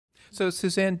So,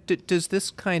 Suzanne, does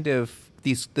this kind of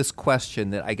this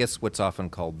question that I guess what's often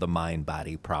called the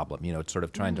mind-body problem, it's sort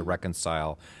of trying to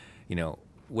reconcile,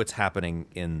 what's happening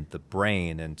in the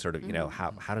brain and sort of,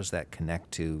 how does that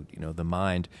connect to, the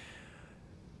mind?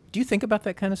 Do you think about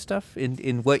that kind of stuff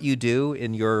in what you do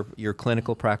in your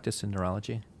clinical practice in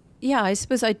neurology? Yeah, I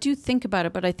suppose I do think about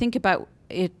it, but I think about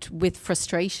it with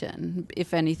frustration,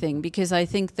 if anything, because I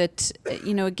think that,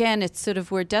 again, it's sort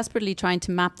of we're desperately trying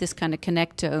to map this kind of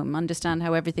connectome, understand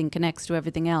how everything connects to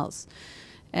everything else.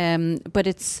 But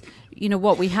it's,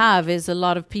 what we have is a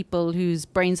lot of people whose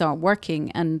brains aren't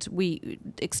working, and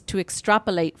to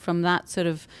extrapolate from that sort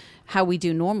of how we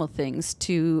do normal things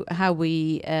to how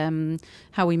we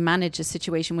manage a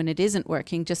situation when it isn't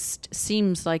working just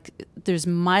seems like there's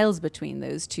miles between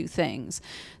those two things.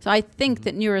 So I think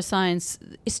that neuroscience,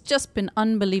 it's just been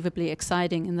unbelievably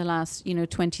exciting in the last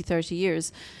 20, 30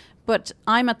 years. But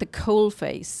I'm at the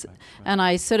coalface, and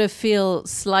I sort of feel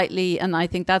slightly, and I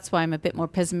think that's why I'm a bit more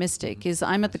pessimistic, is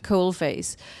I'm at the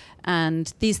coalface,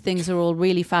 and these things are all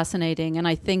really fascinating. And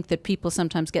I think that people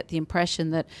sometimes get the impression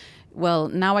that, well,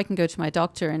 now I can go to my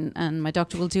doctor and my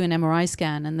doctor will do an MRI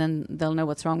scan and then they'll know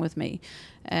what's wrong with me.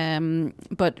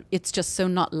 But it's just so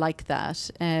not like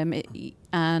that.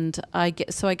 And I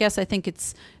guess I think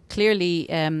it's clearly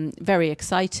very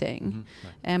exciting.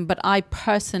 But I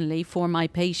personally, for my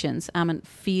patients, haven't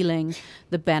feeling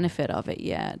the benefit of it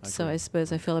yet. So I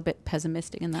suppose I feel a bit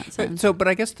pessimistic in that sense. But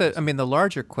I guess the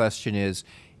larger question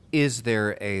is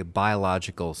there a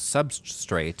biological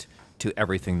substrate to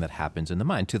everything that happens in the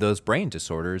mind, to those brain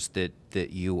disorders that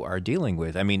you are dealing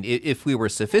with? I mean, if we were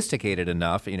sophisticated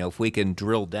enough, if we can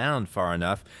drill down far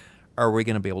enough, are we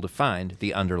going to be able to find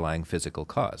the underlying physical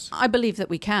cause? I believe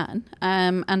that we can,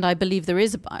 and I believe there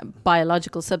is a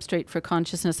biological substrate for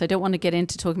consciousness. I don't want to get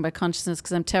into talking about consciousness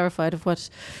because I'm terrified of what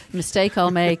mistake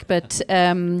I'll make, but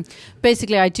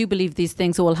basically I do believe these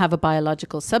things all have a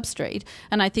biological substrate,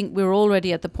 and I think we're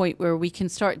already at the point where we can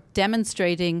start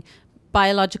demonstrating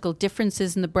biological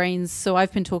differences in the brains. So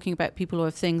I've been talking about people who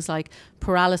have things like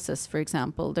paralysis, for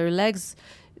example. Their legs,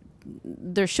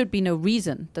 there should be no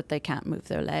reason that they can't move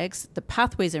their legs. The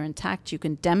pathways are intact. You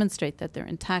can demonstrate that they're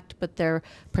intact, but their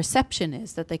perception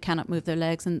is that they cannot move their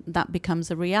legs, and that becomes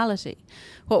a reality.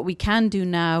 What we can do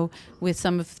now with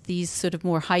some of these sort of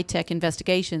more high-tech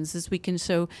investigations is we can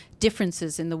show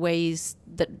differences in the ways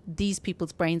that these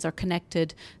people's brains are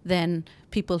connected than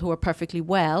people who are perfectly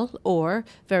well, or,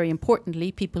 very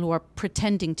importantly, people who are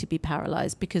pretending to be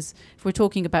paralyzed. Because if we're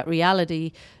talking about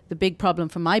reality, the big problem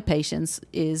for my patients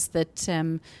is that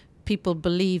people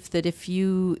believe that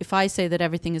if I say that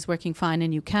everything is working fine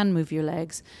and you can move your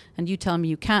legs, and you tell me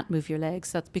you can't move your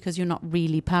legs, that's because you're not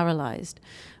really paralyzed.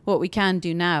 What we can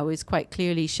do now is quite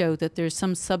clearly show that there's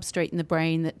some substrate in the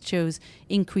brain that shows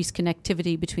increased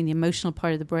connectivity between the emotional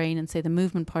part of the brain and, say, the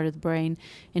movement part of the brain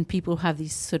in people who have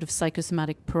these sort of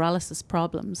psychosomatic paralysis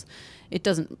problems. It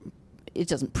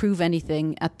doesn't prove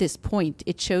anything at this point.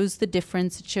 It shows the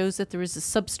difference. It shows that there is a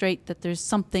substrate, that there's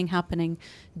something happening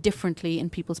differently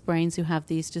in people's brains who have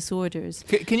these disorders.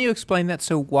 Can you explain that?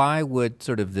 So why would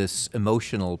sort of this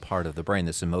emotional part of the brain,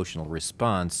 this emotional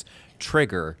response,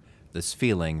 trigger this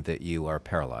feeling that you are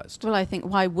paralyzed? Well, I think,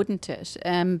 why wouldn't it?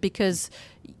 Because,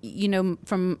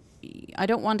 I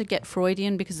don't want to get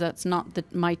Freudian because that's not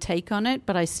my take on it,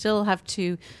 but I still have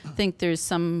to think there's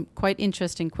some quite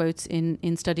interesting quotes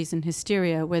in studies in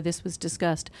hysteria where this was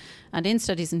discussed. And in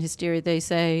studies in hysteria, they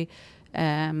say,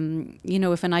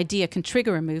 if an idea can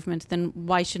trigger a movement, then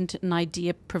why shouldn't an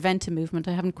idea prevent a movement?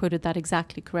 I haven't quoted that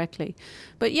exactly correctly.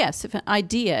 But yes, if an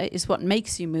idea is what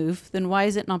makes you move, then why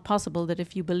is it not possible that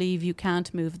if you believe you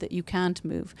can't move, that you can't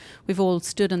move? We've all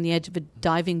stood on the edge of a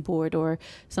diving board or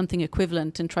something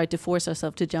equivalent and tried to force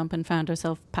ourselves to jump and found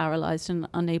ourselves paralyzed and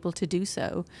unable to do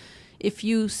so. If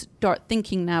you start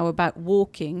thinking now about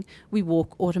walking, we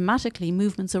walk automatically.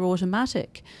 Movements are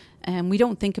automatic. And we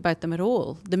don't think about them at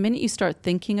all. The minute you start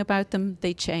thinking about them,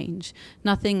 they change.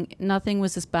 Nothing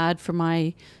was as bad for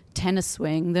my tennis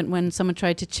swing than when someone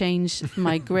tried to change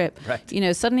my grip.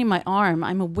 Right. Suddenly my arm,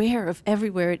 I'm aware of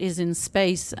everywhere it is in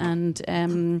space. And,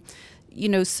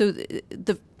 so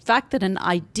the fact that an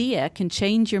idea can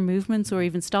change your movements or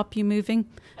even stop you moving,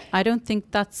 I don't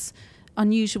think that's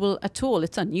unusual at all.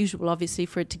 It's unusual, obviously,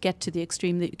 for it to get to the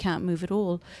extreme that you can't move at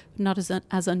all, but not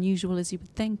as unusual as you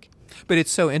would think. But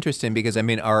it's so interesting because,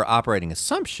 our operating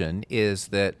assumption is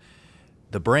that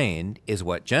the brain is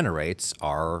what generates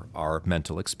our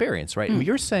mental experience, right? And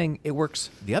you're saying it works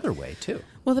the other way too.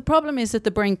 Well, the problem is that the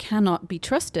brain cannot be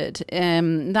trusted.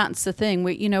 That's the thing.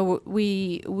 We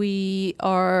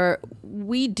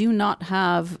do not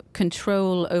have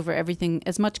control over everything,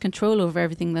 as much control over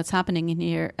everything that's happening in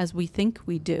here as we think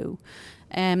we do.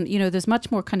 There's much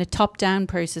more kind of top-down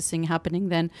processing happening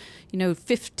than,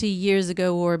 50 years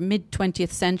ago or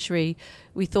mid-20th century.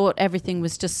 We thought everything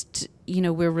was just,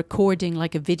 we're recording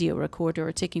like a video recorder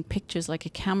or taking pictures like a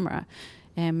camera.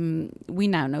 We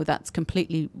now know that's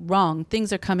completely wrong.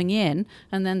 Things are coming in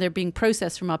and then they're being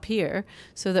processed from up here,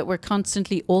 so that we're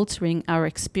constantly altering our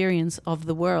experience of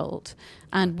the world.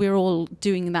 And we're all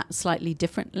doing that slightly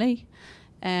differently.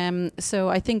 So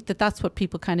I think that's what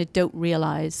people kind of don't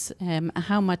realize,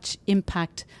 how much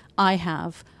impact I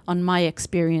have on my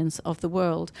experience of the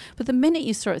world. But the minute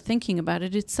you start thinking about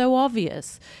it, it's so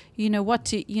obvious.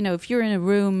 If you're in a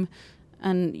room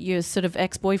and your sort of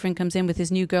ex-boyfriend comes in with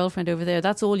his new girlfriend over there,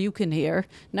 that's all you can hear.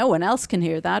 No one else can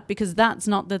hear that, because that's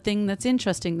not the thing that's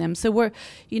interesting them. So we're,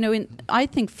 I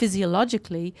think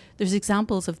physiologically, there's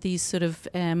examples of these sort of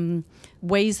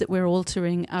ways that we're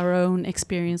altering our own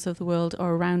experience of the world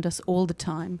are around us all the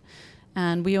time.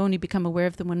 And we only become aware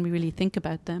of them when we really think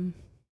about them.